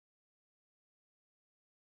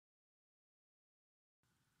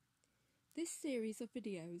This series of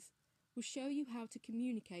videos will show you how to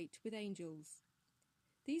communicate with angels.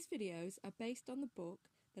 These videos are based on the book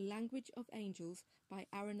The Language of Angels by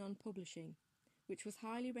Aranon Publishing, which was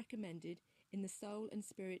highly recommended in the Soul and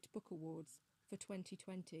Spirit Book Awards for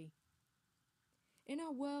 2020. In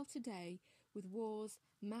our world today, with wars,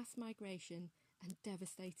 mass migration and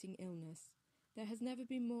devastating illness, there has never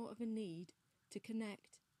been more of a need to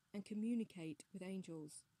connect and communicate with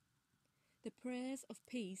angels. The prayers of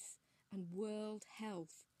peace and world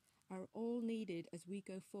health are all needed as we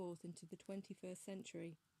go forth into the 21st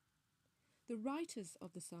century. The writers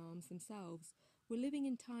of the Psalms themselves were living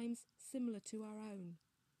in times similar to our own,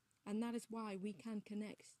 and that is why we can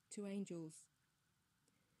connect to angels.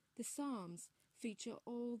 The Psalms feature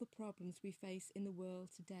all the problems we face in the world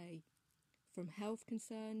today, from health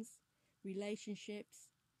concerns, relationships,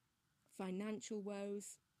 financial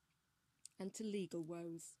woes, and to legal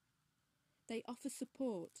woes. They offer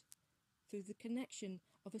support through the connection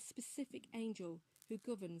of a specific angel who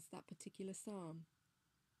governs that particular psalm.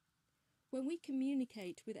 When we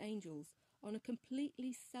communicate with angels on a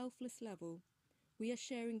completely selfless level, we are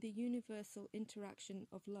sharing the universal interaction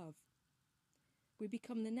of love. We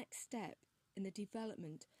become the next step in the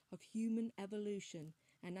development of human evolution,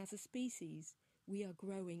 and as a species, we are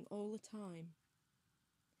growing all the time.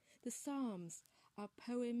 The Psalms are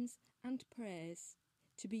poems and prayers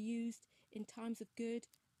to be used in times of good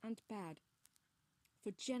and bad,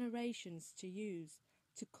 for generations to use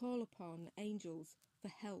to call upon angels for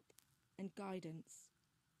help and guidance.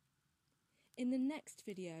 In the next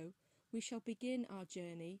video, we shall begin our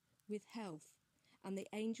journey with health and the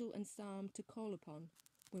angel and psalm to call upon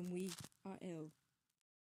when we are ill.